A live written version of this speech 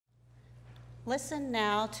Listen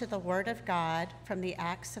now to the word of God from the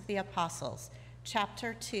Acts of the Apostles,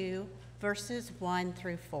 chapter 2, verses 1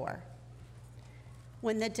 through 4.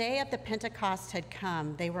 When the day of the Pentecost had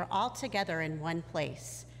come, they were all together in one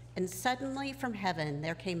place, and suddenly from heaven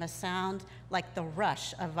there came a sound like the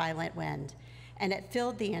rush of violent wind, and it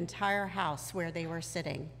filled the entire house where they were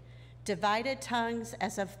sitting. Divided tongues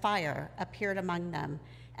as of fire appeared among them,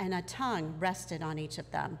 and a tongue rested on each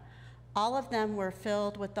of them. All of them were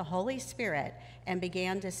filled with the Holy Spirit and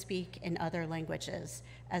began to speak in other languages,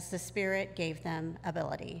 as the Spirit gave them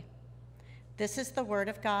ability. This is the word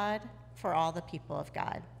of God for all the people of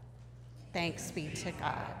God. Thanks be to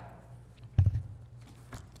God.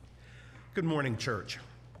 Good morning, church.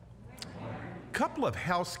 Couple of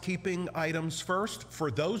housekeeping items first.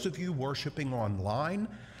 For those of you worshiping online,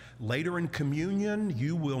 later in communion,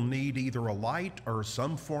 you will need either a light or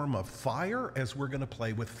some form of fire, as we're going to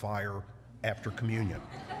play with fire after communion.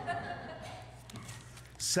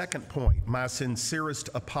 Second point, my sincerest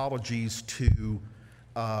apologies to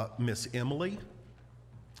Miss Emily.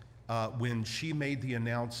 When she made the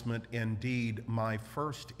announcement, indeed, my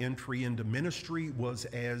first entry into ministry was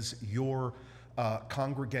as your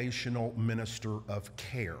congregational minister of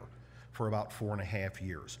care for about 4.5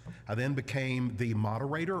 years. I then became the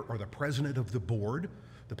moderator or the president of the board,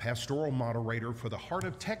 the pastoral moderator for the Heart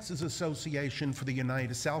of Texas Association for the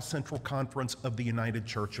South Central Conference of the United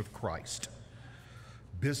Church of Christ.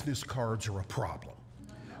 Business cards are a problem.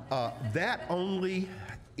 That only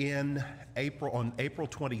on April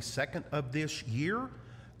 22nd of this year,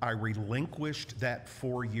 I relinquished that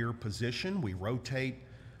 4-year position. We rotate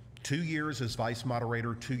 2 years as vice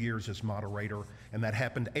moderator, 2 years as moderator, and that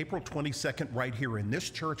happened April 22nd right here in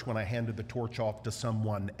this church when I handed the torch off to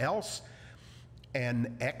someone else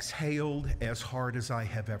and exhaled as hard as I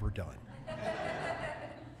have ever done.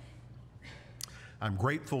 I'm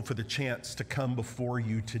grateful for the chance to come before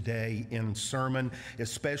you today in sermon,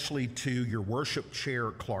 especially to your worship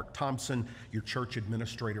chair, Clark Thompson, your church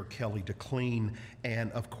administrator, Kelly DeClean,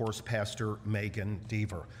 and of course, Pastor Megan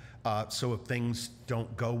Deaver. So if things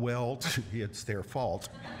don't go well, it's their fault.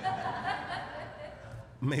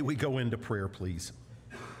 May we go into prayer, please.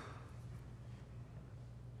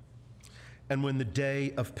 And when the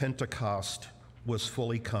day of Pentecost was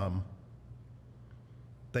fully come,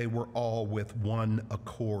 they were all with one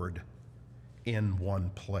accord in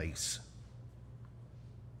one place.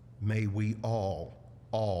 May we all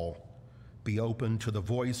be open to the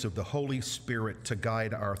voice of the Holy Spirit to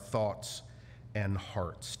guide our thoughts and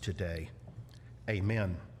hearts today.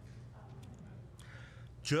 Amen.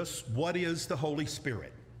 Just what is the Holy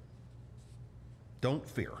Spirit? Don't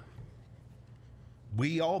fear.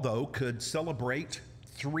 We, although, could celebrate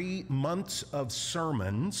 3 months of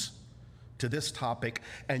sermons to this topic,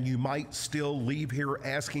 and you might still leave here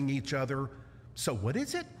asking each other, so what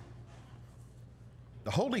is it?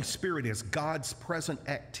 The Holy Spirit is God's present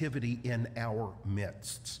activity in our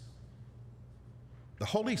midst. The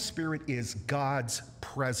Holy Spirit is God's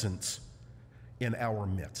presence in our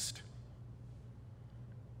midst.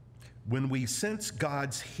 When we sense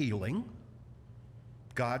God's healing,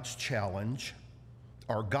 God's challenge,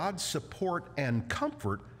 or God's support and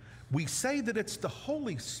comfort, we say that it's the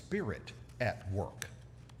Holy Spirit at work.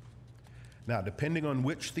 Now, depending on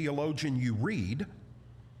which theologian you read,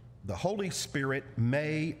 the Holy Spirit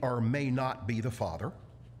may or may not be the Father,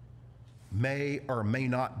 may or may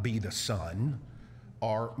not be the Son,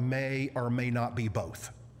 or may not be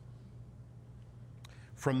both.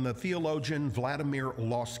 From the theologian Vladimir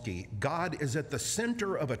Losky, God is at the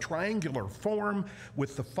center of a triangular form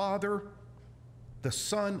with the Father, the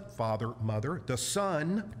Son, Father, Mother, the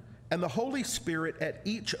Son, and the Holy Spirit at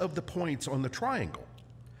each of the points on the triangle.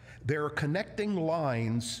 There are connecting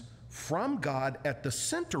lines from God at the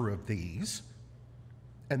center of these,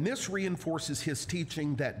 and this reinforces his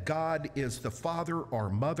teaching that God is the Father or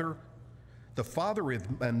Mother. The Father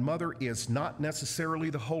and Mother is not necessarily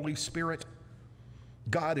the Holy Spirit.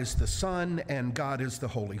 God is the Son, and God is the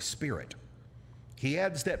Holy Spirit. He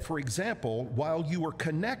adds that, for example, while you are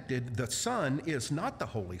connected, the Son is not the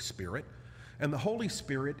Holy Spirit, and the Holy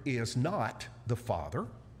Spirit is not the Father.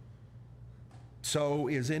 So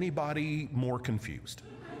is anybody more confused?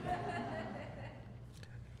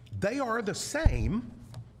 They are the same,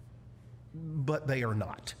 but they are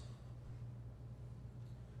not.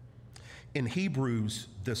 In Hebrews,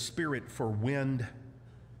 the Spirit for wind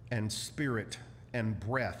and spirit and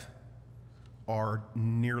breath are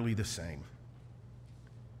nearly the same.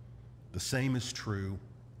 The same is true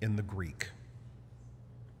in the Greek.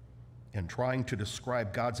 In trying to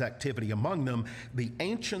describe God's activity among them, the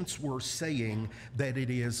ancients were saying that it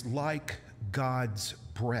is like God's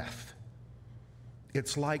breath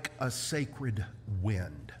It's like a sacred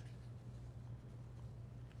wind.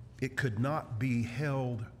 It could not be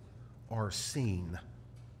held or seen.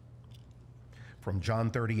 From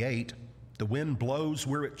John 38, the wind blows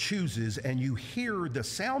where it chooses, and you hear the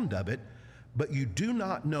sound of it, but you do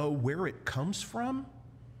not know where it comes from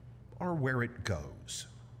or where it goes.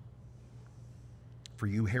 For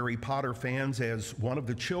you Harry Potter fans, as one of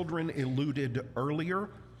the children alluded earlier,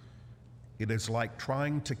 it is like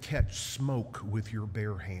trying to catch smoke with your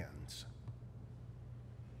bare hands.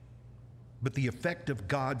 But the effect of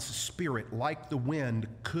God's Spirit, like the wind,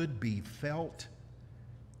 could be felt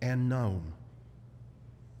and known.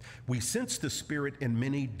 We sense the Spirit in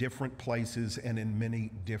many different places and in many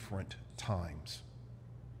different times.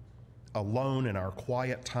 Alone in our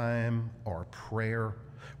quiet time or prayer,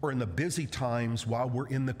 or in the busy times while we're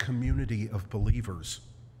in the community of believers.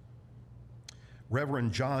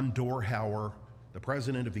 Reverend John Dorhauer, the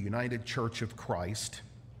president of the United Church of Christ,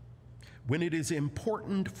 when it is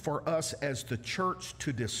important for us as the church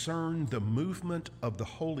to discern the movement of the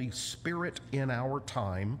Holy Spirit in our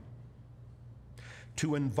time,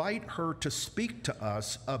 to invite her to speak to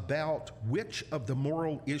us about which of the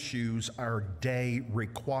moral issues our day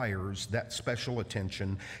requires that special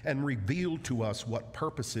attention, and reveal to us what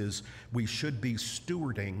purposes we should be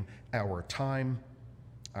stewarding our time,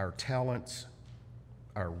 our talents,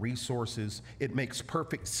 our resources. It makes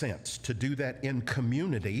perfect sense to do that in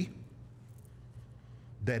community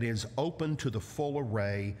that is open to the full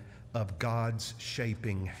array of God's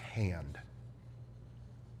shaping hand.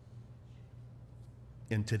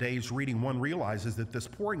 In today's reading, one realizes that this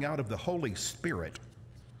pouring out of the Holy Spirit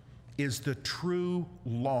is the true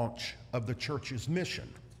launch of the church's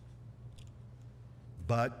mission.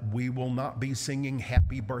 But we will not be singing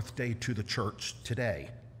happy birthday to the church today,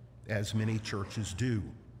 as many churches do.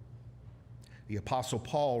 The Apostle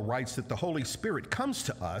Paul writes that the Holy Spirit comes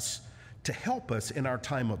to us to help us in our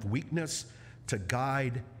time of weakness, to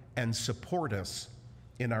guide and support us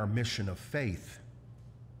in our mission of faith.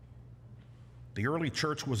 The early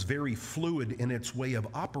church was very fluid in its way of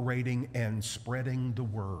operating and spreading the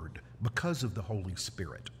word because of the Holy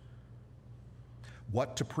Spirit.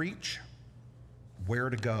 What to preach, where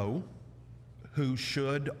to go, who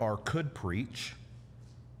should or could preach,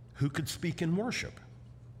 who could speak in worship,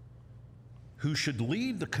 who should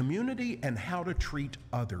lead the community, and how to treat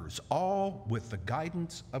others, all with the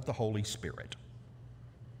guidance of the Holy Spirit.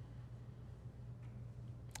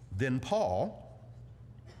 Then Paul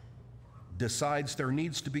decides there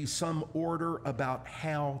needs to be some order about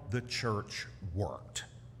how the church worked,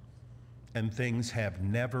 and things have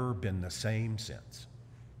never been the same since.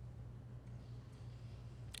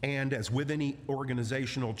 And as with any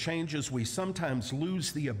organizational changes, we sometimes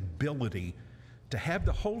lose the ability to have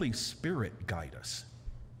the Holy Spirit guide us.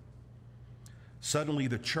 Suddenly,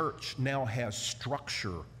 the church now has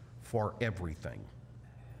structure for everything.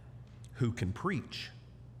 Who can preach?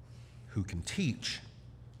 Who can teach?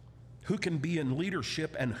 Who can be in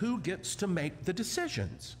leadership, and who gets to make the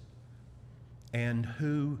decisions? And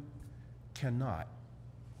who cannot?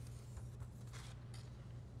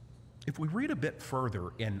 If we read a bit further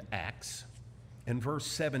in Acts, in verse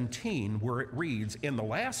 17, where it reads, "In the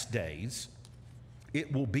last days,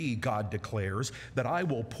 it will be, God declares, that I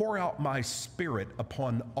will pour out my Spirit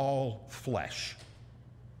upon all flesh."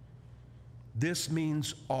 This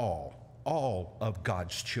means all of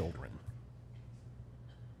God's children.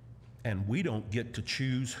 And we don't get to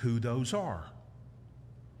choose who those are.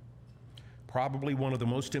 Probably one of the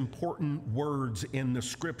most important words in the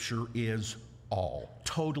scripture is all,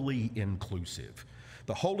 totally inclusive.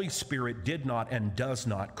 The Holy Spirit did not and does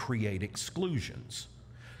not create exclusions.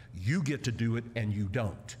 You get to do it and you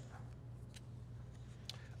don't.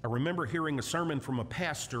 I remember hearing a sermon from a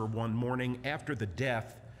pastor one morning after the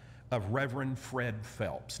death of Reverend Fred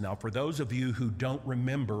Phelps. Now, for those of you who don't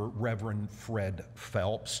remember Reverend Fred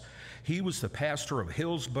Phelps, he was the pastor of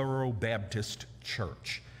Hillsborough Baptist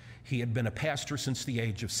Church. He had been a pastor since the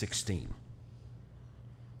age of 16.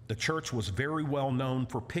 The church was very well known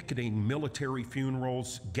for picketing military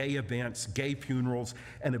funerals, gay events, gay funerals,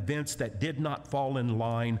 and events that did not fall in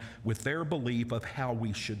line with their belief of how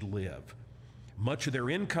we should live. Much of their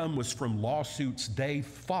income was from lawsuits they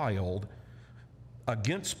filed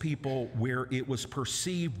against people where it was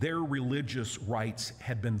perceived their religious rights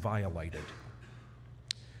had been violated.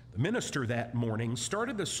 The minister that morning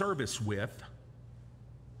started the service with,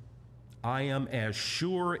 "I am as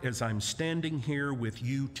sure as I'm standing here with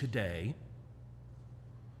you today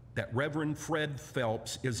that Reverend Fred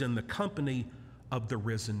Phelps is in the company of the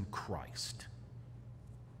risen Christ."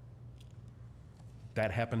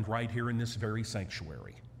 That happened right here in this very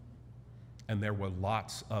sanctuary. and there were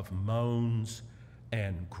lots of moans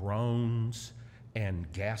and groans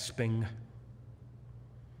and gasping.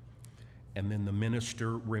 And then the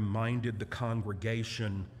minister reminded the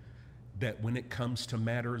congregation that when it comes to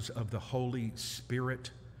matters of the Holy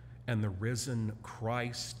Spirit and the risen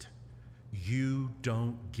Christ, you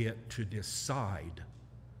don't get to decide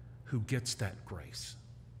who gets that grace.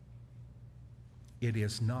 It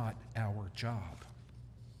is not our job.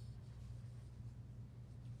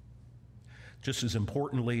 Just as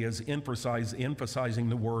importantly as emphasizing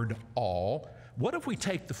the word all, what if we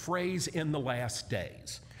take the phrase "in the last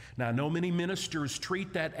days"? Now, I know many ministers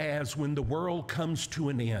treat that as when the world comes to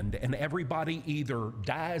an end and everybody either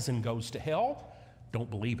dies and goes to hell,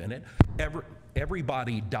 don't believe in it,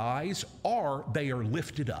 everybody dies, or they are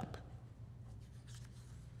lifted up.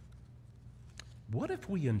 What if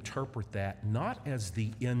we interpret that not as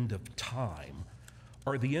the end of time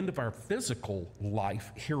or the end of our physical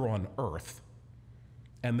life here on earth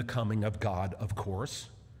and the coming of God, of course,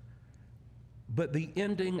 but the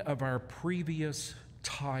ending of our previous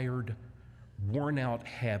tired, worn-out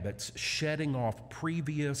habits, shedding off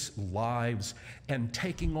previous lives and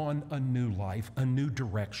taking on a new life, a new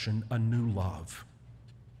direction, a new love?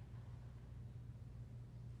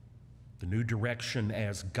 The new direction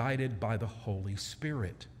as guided by the Holy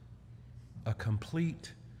Spirit. A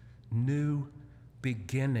complete new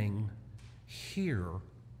beginning here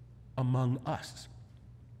among us.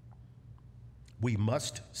 We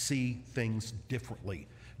must see things differently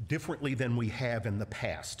than we have in the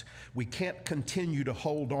past. We can't continue to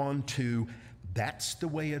hold on to that's the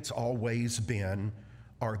way it's always been,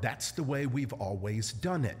 or that's the way we've always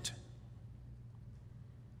done it.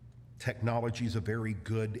 Technology is a very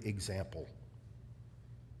good example.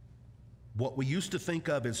 What we used to think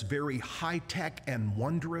of as very high-tech and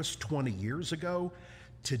wondrous 20 years ago,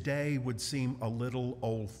 today would seem a little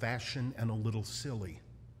old-fashioned and a little silly.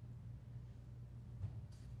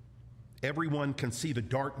 Everyone can see the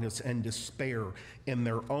darkness and despair in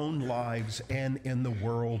their own lives and in the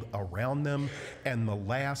world around them, and the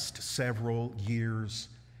last several years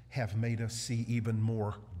have made us see even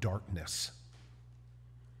more darkness.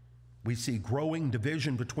 We see growing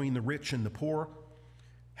division between the rich and the poor,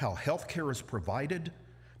 how health care is provided,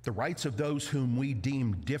 the rights of those whom we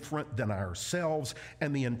deem different than ourselves,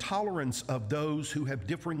 and the intolerance of those who have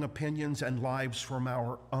differing opinions and lives from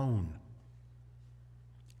our own.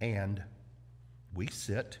 And we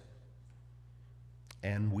sit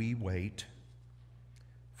and we wait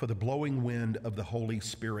for the blowing wind of the Holy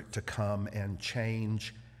Spirit to come and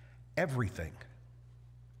change everything.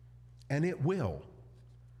 And it will.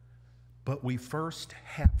 But we first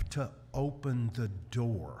have to open the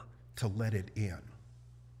door to let it in.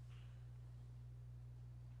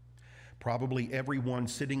 Probably everyone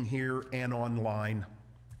sitting here and online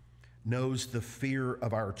knows the fear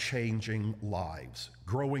of our changing lives,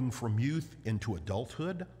 growing from youth into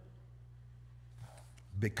adulthood,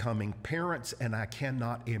 becoming parents, and I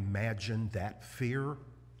cannot imagine that fear.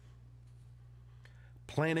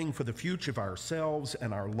 Planning for the future of ourselves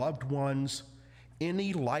and our loved ones.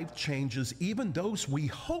 Any life changes, even those we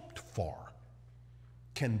hoped for,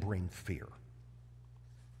 can bring fear.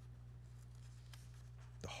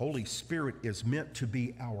 The Holy Spirit is meant to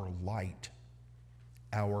be our light,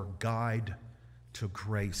 our guide to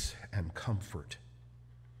grace and comfort.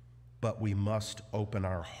 But we must open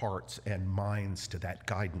our hearts and minds to that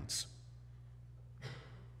guidance.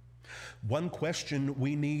 One question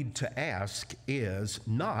we need to ask is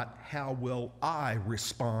not how will I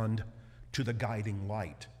respond to the guiding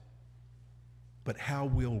light, but how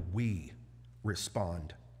will we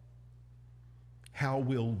respond? How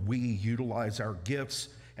will we utilize our gifts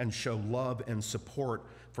and show love and support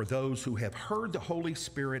for those who have heard the Holy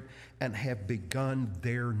Spirit and have begun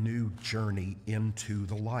their new journey into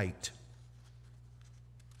the light?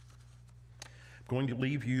 I'm going to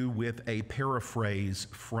leave you with a paraphrase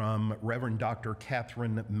from Reverend Dr.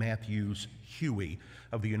 Catherine Matthews Huey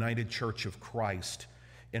of the United Church of Christ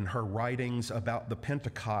in her writings about the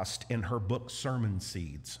Pentecost in her book Sermon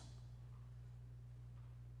Seeds.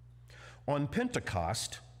 On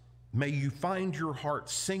Pentecost, may you find your heart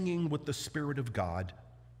singing with the Spirit of God,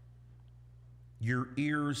 your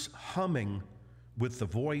ears humming with the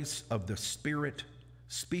voice of the Spirit,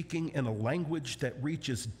 speaking in a language that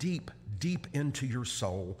reaches deep, deep into your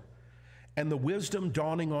soul, and the wisdom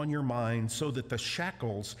dawning on your mind so that the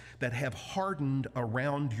shackles that have hardened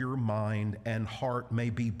around your mind and heart may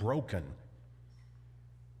be broken,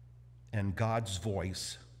 and God's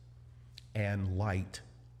voice and light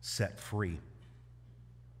set free.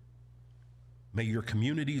 May your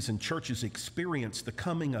communities and churches experience the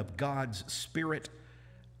coming of God's Spirit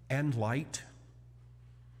and light.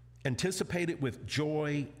 Anticipate it with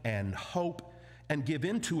joy and hope, and give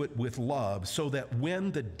into it with love, so that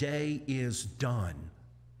when the day is done,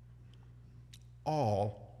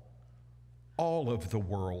 all of the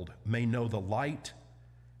world may know the light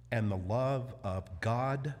and the love of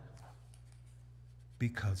God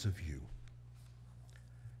because of you.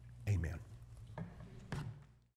 Amen.